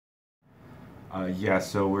Yeah,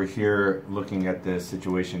 so we're here looking at the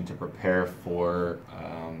situation to prepare for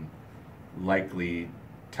likely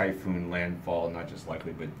typhoon landfall, not just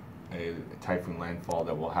likely, but a typhoon landfall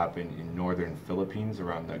that will happen in northern Philippines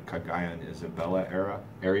around the Cagayan-Isabela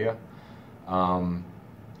area.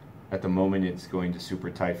 At the moment, it's going to super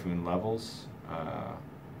typhoon levels,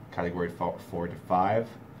 category 4 to 5,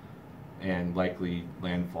 and likely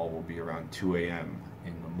landfall will be around 2 a.m.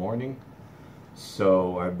 in the morning.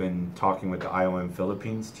 So I've been talking with the IOM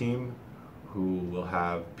Philippines team, who will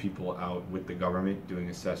have people out with the government doing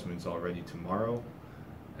assessments already tomorrow,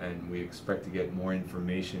 and we expect to get more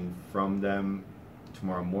information from them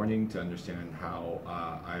tomorrow morning to understand how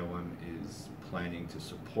IOM is planning to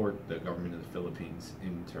support the government of the Philippines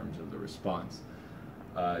in terms of the response.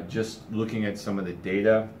 Just looking at some of the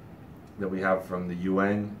data that we have from the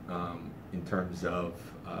UN in terms of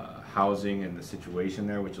housing and the situation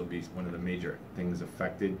there, which will be one of the major things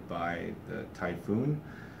affected by the typhoon.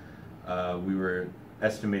 We were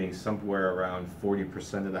estimating somewhere around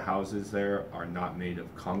 40% of the houses there are not made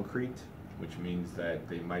of concrete, which means that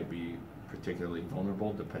they might be particularly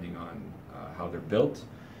vulnerable depending on how they're built.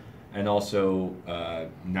 And also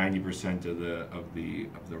 90% of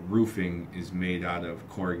the roofing is made out of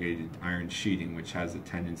corrugated iron sheeting, which has a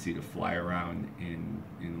tendency to fly around in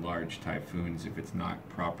large typhoons if it's not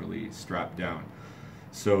properly strapped down.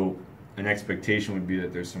 So an expectation would be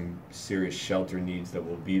that there's some serious shelter needs that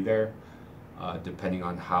will be there, depending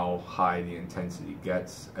on how high the intensity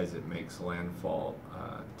gets as it makes landfall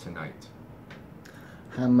tonight.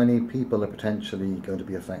 How many people are potentially going to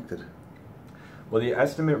be affected? Well, the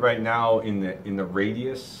estimate right now in the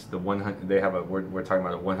radius, we're talking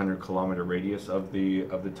about a 100-kilometer radius of the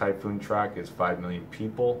typhoon track is 5 million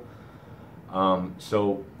people.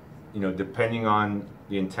 So, depending on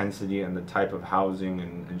the intensity and the type of housing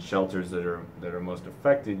and shelters that are most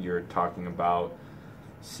affected, you're talking about,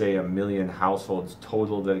 say, 1 million households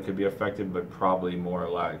total that could be affected, but probably more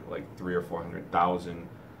like 300,000 or 400,000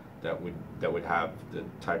 that would have the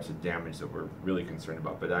types of damage that we're really concerned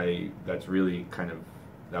about. But that's really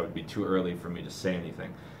that would be too early for me to say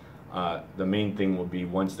anything. The main thing will be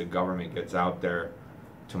once the government gets out there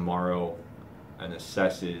tomorrow and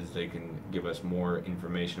assesses, they can give us more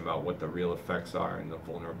information about what the real effects are and the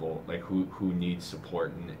vulnerable, like who needs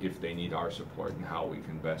support and if they need our support and how we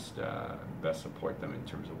can best support them in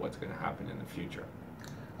terms of what's going to happen in the future.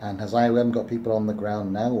 And has IOM got people on the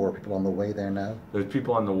ground now, or people on the way there now? There's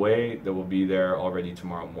people on the way that will be there already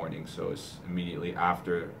tomorrow morning. So it's immediately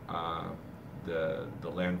after the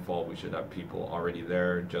landfall, we should have people already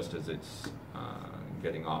there just as it's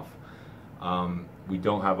getting off. We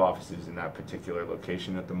don't have offices in that particular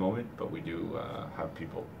location at the moment, but we do have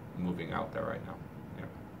people moving out there right now.